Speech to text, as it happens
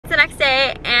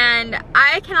and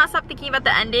I cannot stop thinking about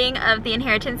the ending of the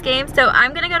Inheritance game. So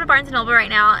I'm gonna go to Barnes & Noble right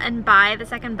now and buy the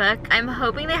second book. I'm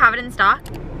hoping they have it in stock.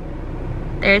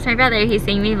 There's my brother, he's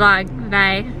seeing me vlog,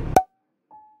 bye.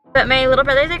 But my little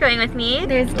brothers are going with me.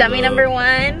 There's dummy number 1,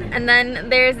 and then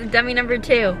there's dummy number 2.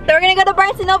 So we're gonna go to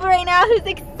Barnes & Noble right now. Who's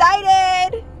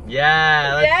excited?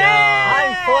 Yeah, let's go.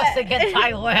 I'm forced against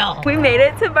my will. We made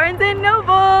it to Barnes &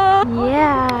 Noble.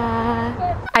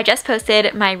 Yeah. I just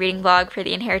posted my reading vlog for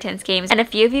the Inheritance games, and a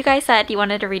few of you guys said you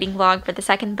wanted a reading vlog for the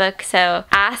second book, so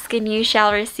ask and you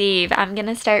shall receive. I'm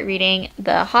gonna start reading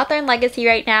the Hawthorne Legacy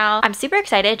right now. I'm super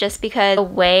excited just because the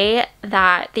way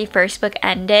that the first book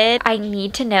ended, I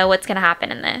need to know what's gonna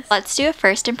happen in this. Let's do a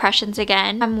first impressions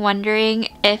again. I'm wondering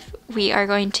if we are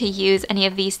going to use any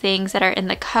of these things that are in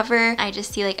the cover. I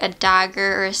just see like a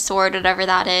dagger or a sword, whatever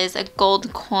that is, a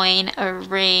gold coin, a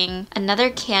ring, another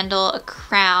candle, a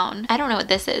crown. I don't know what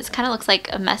this is. Kind of looks like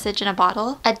a message in a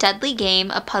bottle. A deadly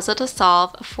game, a puzzle to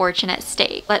solve, a fortune at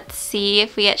stake. Let's see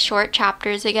if we get short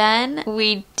chapters again.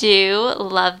 We do.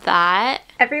 Love that.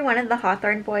 Every one of the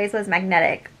Hawthorne boys was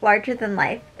magnetic, larger than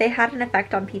life. They had an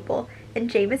effect on people. And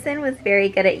Jameson was very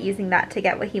good at using that to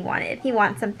get what he wanted. He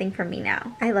wants something from me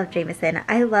now. I love Jameson.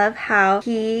 I love how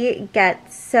he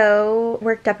gets so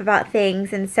worked up about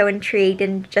things and so intrigued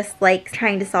and just likes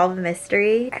trying to solve a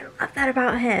mystery. I love that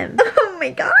about him. Oh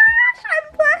my gosh,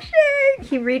 I'm blushing.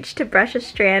 He reached to brush a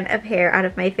strand of hair out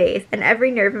of my face, and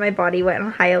every nerve in my body went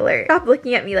on high alert. Stop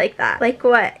looking at me like that. Like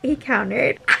what? He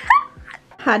countered.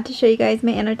 Had to show you guys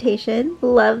my annotation.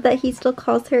 Love that he still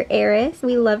calls her heiress.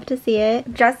 We love to see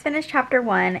it. Just finished chapter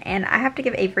 1, and I have to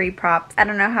give Avery props. I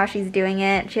don't know how she's doing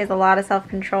it. She has a lot of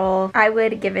self-control. I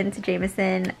would give in to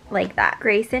Jameson like that.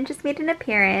 Grayson just made an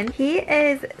appearance. He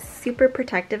is super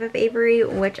protective of Avery,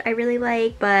 which I really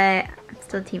like, but I'm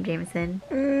still team Jameson.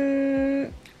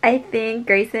 I think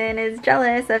Grayson is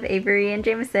jealous of Avery and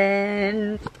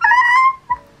Jameson.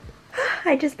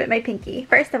 I just bit my pinky.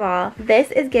 First of all,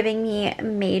 this is giving me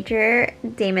major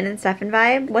Damon and Stefan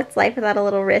vibe. What's life without a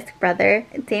little risk, brother?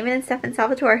 Damon and Stefan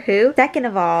Salvatore, who? Second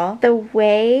of all, the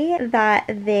way that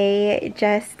they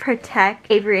just protect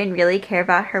Avery and really care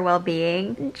about her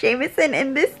well-being. Jameson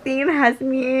in this scene has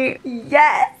me,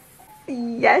 yes,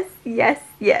 yes, yes,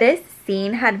 yes. This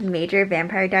scene had major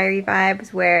Vampire Diary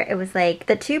vibes where it was like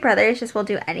the two brothers just will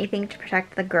do anything to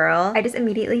protect the girl. I just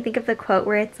immediately think of the quote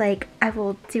where it's like, I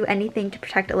will do anything to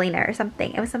protect Elena or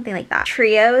something. It was something like that.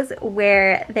 Trios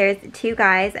where there's 2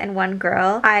 guys and 1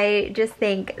 girl. I just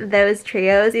think those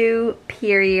trios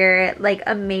superior, like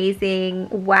amazing,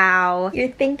 wow. You're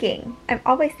thinking. I'm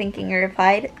always thinking, you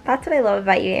replied. That's what I love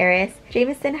about you, Eris.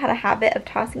 Jameson had a habit of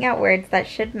tossing out words that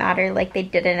should matter like they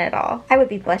didn't at all. I would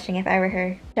be blushing if I were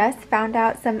her. Just found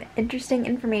out some interesting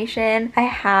information. I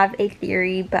have a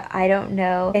theory, but I don't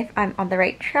know if I'm on the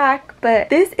right track, but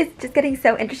this is just getting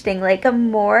so interesting. Like, the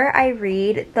more I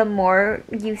read, the more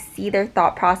you see their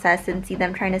thought process and see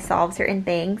them trying to solve certain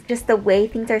things. Just the way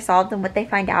things are solved and what they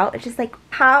find out. It's just like,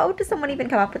 how does someone even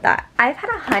come up with that? I've had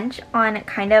a hunch on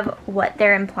kind of what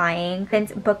they're implying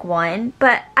since book 1,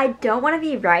 but I don't want to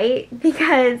be right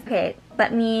because, okay,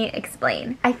 let me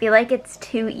explain. I feel like it's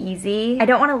too easy. I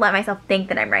don't want to let myself think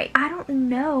that I'm right. I don't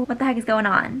know what the heck is going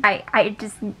on. I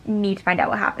just need to find out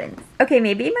what happens. Okay,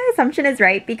 maybe my assumption is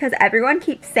right because everyone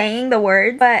keeps saying the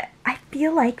words, but I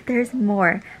feel like there's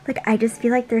more. Like, I just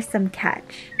feel like there's some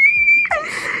catch.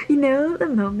 You know the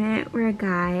moment where a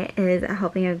guy is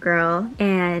helping a girl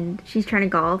and she's trying to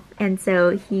golf, and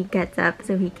so he gets up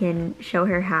so he can show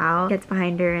her how, gets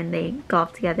behind her and they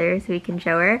golf together so he can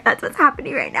show her? That's what's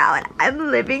happening right now, and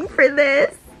I'm living for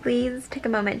this. Please take a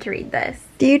moment to read this.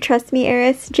 Do you trust me,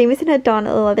 Eris? Jameson had donned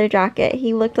a leather jacket.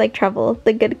 He looked like trouble,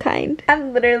 the good kind.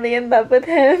 I'm literally in love with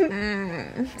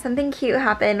him. Something cute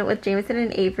happened with Jameson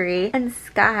and Avery, and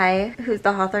Sky, who's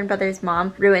the Hawthorne brothers'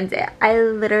 mom, ruins it. I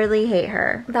literally hate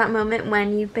her. That moment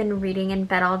when you've been reading in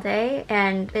bed all day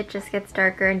and it just gets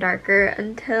darker and darker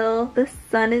until the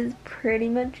sun is pretty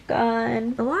much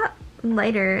gone. A lot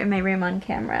lighter in my room on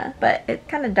camera, but it's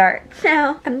kind of dark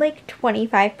now. I'm like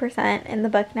 25% in the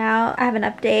book now. I have an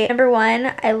update. Number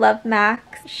 1, I love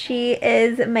Max. She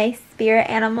is my spirit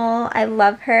animal. I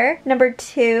love her. Number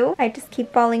 2, I just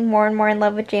keep falling more and more in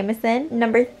love with Jameson.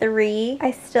 Number 3,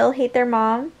 I still hate their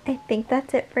mom. I think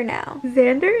that's it for now.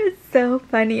 Xander is so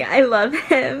funny. I love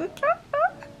him.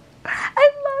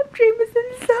 I love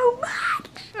Jameson so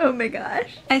much. Oh my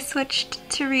gosh. I switched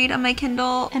to read on my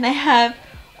Kindle and I have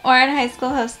Oran High School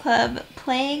Host Club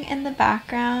playing in the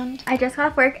background. I just got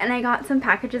off work and I got some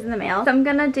packages in the mail, so I'm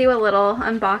gonna do a little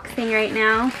unboxing right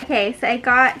now. Okay, so I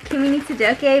got Kimi ni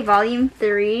Sudoke Volume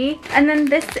 3, and then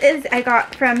this is I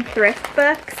got from Thrift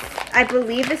Books. I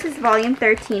believe this is volume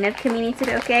 13 of Kamini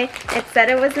Todoke. It said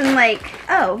it was in like,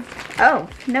 oh,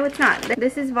 no it's not.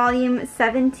 This is volume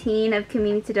 17 of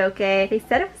Kamini Todoke. They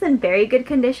said it was in very good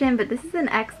condition, but this is an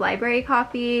ex-library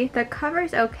copy. The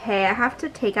cover's okay. I have to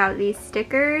take out these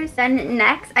stickers. Then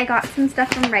next, I got some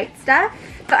stuff from Right Stuff.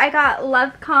 So I got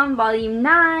Lovecom volume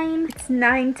 9. It's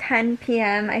 9:10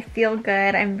 p.m. I feel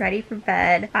good. I'm ready for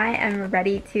bed. I am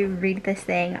ready to read this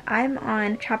thing. I'm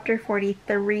on chapter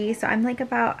 43, so I'm like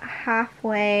about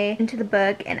halfway into the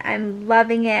book and I'm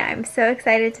loving it. I'm so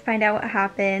excited to find out what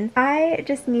happens. I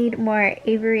just need more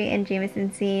Avery and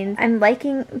Jameson scenes. I'm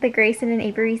liking the Grayson and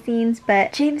Avery scenes,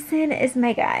 but Jameson is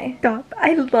my guy. Stop.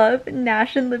 I love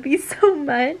Nash and Libby so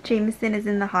much. Jameson is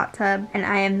in the hot tub and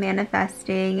I am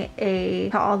manifesting a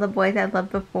To All the Boys I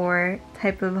Loved Before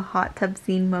type of hot tub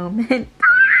scene moment.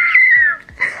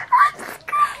 I'm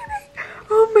screaming.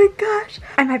 Oh my gosh.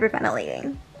 I'm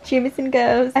hyperventilating. Jameson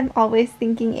goes, I'm always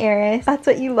thinking Eris. That's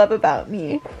what you love about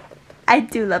me. I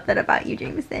do love that about you,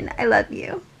 Jameson. I love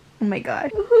you. Oh my gosh.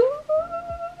 Oh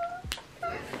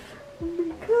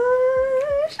my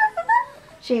gosh.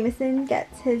 Jameson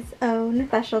gets his own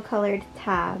special colored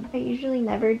tab. I usually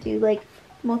never do like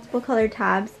multiple colored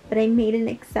tabs, but I made an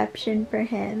exception for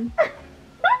him.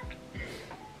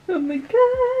 Oh my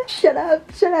gosh. Shut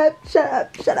up, shut up, shut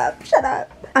up, shut up, shut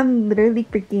up. I'm literally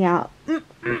freaking out.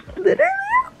 Literally,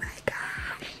 oh my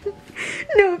gosh.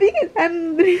 No, because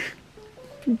I'm literally...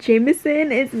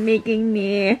 Jameson is making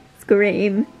me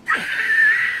scream. Oh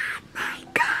my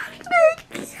gosh.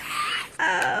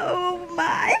 Oh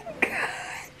my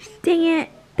gosh. Dang it.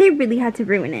 They really had to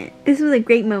ruin it. This was a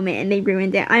great moment and they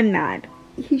ruined it. I'm mad.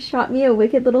 He shot me a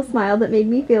wicked little smile that made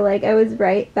me feel like I was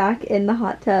right back in the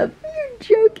hot tub. You're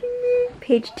joking me.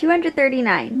 Page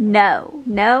 239. No,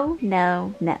 no,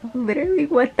 no, no. Literally,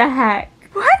 what the heck?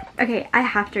 What? Okay, I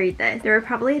have to read this. There were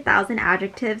probably 1,000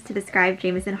 adjectives to describe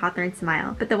Jameson Hawthorne's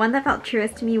smile, but the one that felt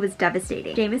truest to me was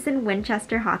devastating. Jameson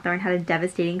Winchester Hawthorne had a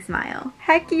devastating smile.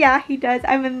 Heck yeah, he does.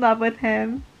 I'm in love with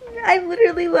him. I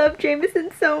literally love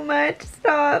Jameson so much.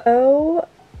 Stop. Oh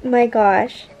my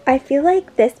gosh. I feel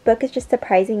like this book is just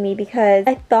surprising me because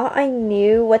I thought I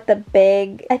knew what the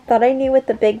big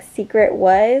secret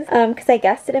was because I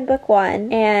guessed it in book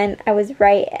 1 and I was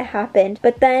right, it happened.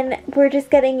 But then we're just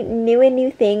getting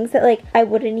new things that like I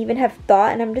wouldn't even have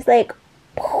thought and I'm just like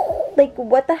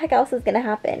what the heck else is gonna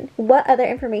happen? What other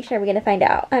information are we gonna find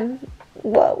out?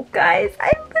 Whoa. Guys,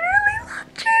 I literally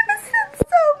love Jameson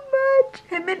so much.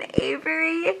 Him and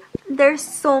Avery, they're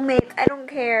soulmates. I don't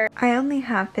care. I only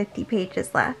have 50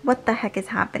 pages left. What the heck is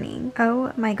happening?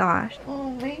 Oh my gosh.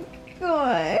 Oh my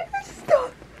god.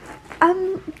 Stop.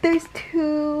 There's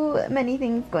too many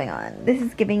things going on. This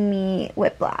is giving me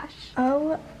whiplash.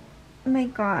 Oh my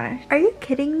gosh. Are you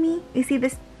kidding me? You see,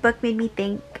 this book made me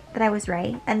think that I was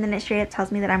right, and then it straight up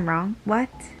tells me that I'm wrong. What?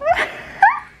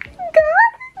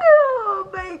 Oh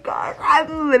my gosh.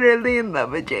 I'm literally in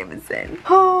love with Jameson.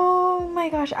 Oh my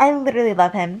gosh. I literally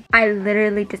love him. I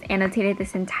literally just annotated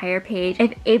this entire page.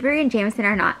 If Avery and Jameson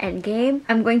are not endgame,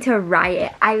 I'm going to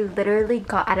riot. I literally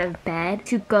got out of bed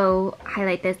to go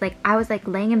highlight this. Like, I was like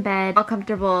laying in bed, all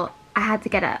comfortable. I had to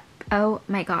get up. Oh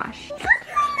my gosh. Shut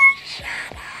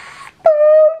up.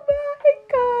 Oh my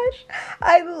gosh.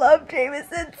 I love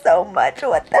Jameson so much.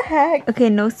 What the heck? Okay,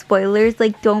 no spoilers.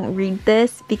 Like, don't read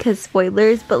this because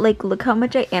spoilers, but like, look how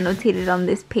much I annotated on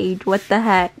this page. What the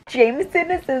heck? Jameson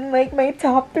is in like my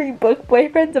top 3 book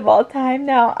boyfriends of all time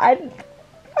now. I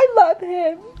love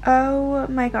him. Oh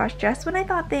my gosh. Just when I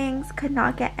thought things could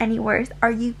not get any worse.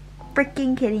 Are you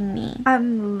freaking kidding me?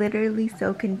 I'm literally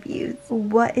so confused.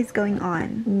 What is going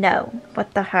on? No.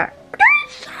 What the heck?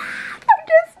 I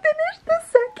just finished the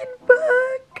 2nd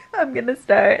book. I'm gonna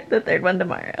start the 3rd one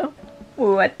tomorrow.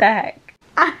 What the heck?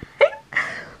 I'm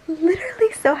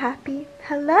literally so happy.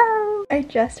 Hello. I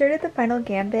just started the Final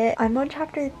Gambit. I'm on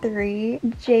chapter 3.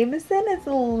 Jameson is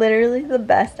literally the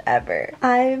best ever.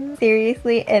 I'm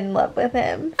seriously in love with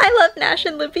him. I love Nash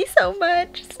and Libby so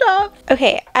much. Stop.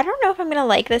 Okay, I don't know if I'm gonna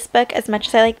like this book as much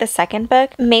as I like the 2nd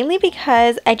book, mainly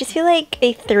because I just feel like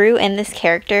they threw in this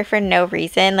character for no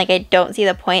reason. Like, I don't see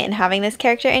the point in having this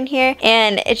character in here,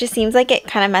 and it just seems like it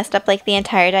kind of messed up like the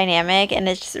entire dynamic, and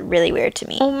it's just really weird to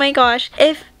me. Oh my gosh.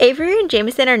 If Avery and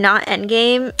Jameson are not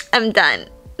endgame, I'm done.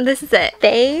 This is it.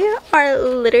 They are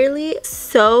literally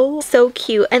so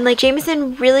cute, and like,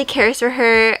 Jameson really cares for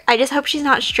her. I just hope she's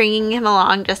not stringing him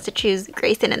along just to choose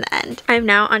Grayson in the end. I'm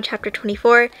now on chapter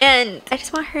 24 and I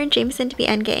just want her and Jameson to be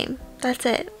endgame. That's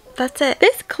it. That's it.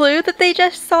 This clue that they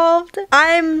just solved,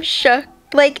 I'm shook.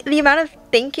 Like, the amount of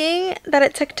thinking that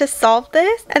it took to solve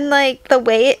this, and like the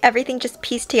way everything just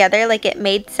pieced together, like it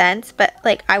made sense, but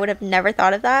like I would have never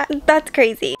thought of that. That's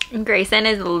crazy. Grayson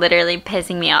is literally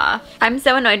pissing me off. I'm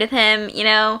so annoyed with him, you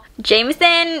know.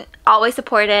 Jameson, always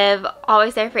supportive,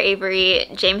 always there for Avery.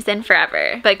 Jameson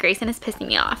forever. But Grayson is pissing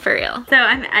me off, for real. So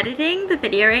I'm editing the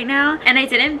video right now, and I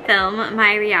didn't film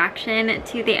my reaction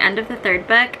to the end of the third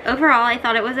book. Overall, I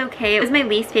thought it was okay. It was my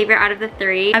least favorite out of the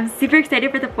three. I'm super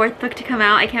excited for the fourth book to come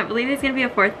out. I can't believe there's gonna be a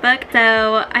fourth book.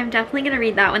 So I'm definitely gonna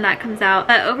read that when that comes out.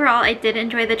 But overall, I did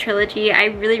enjoy the trilogy. I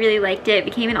really, really liked it. It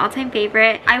became an all-time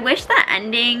favorite. I wish the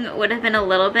ending would have been a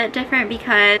little bit different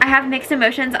because I have mixed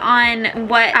emotions on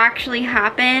what actually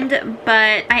happened,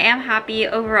 but I am happy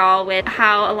overall with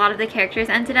how a lot of the characters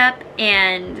ended up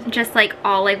and just like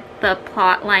all of the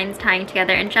plot lines tying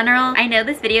together in general. I know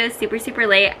this video is super, super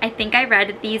late. I think I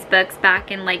read these books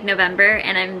back in like November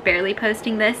and I'm barely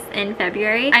posting this in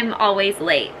February. I'm always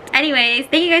late. Anyways,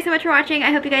 thank you guys so much for watching.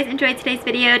 I hope you guys enjoyed today's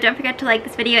video. Don't forget to like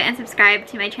this video and subscribe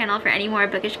to my channel for any more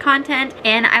bookish content,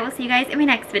 and I will see you guys in my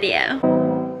next video.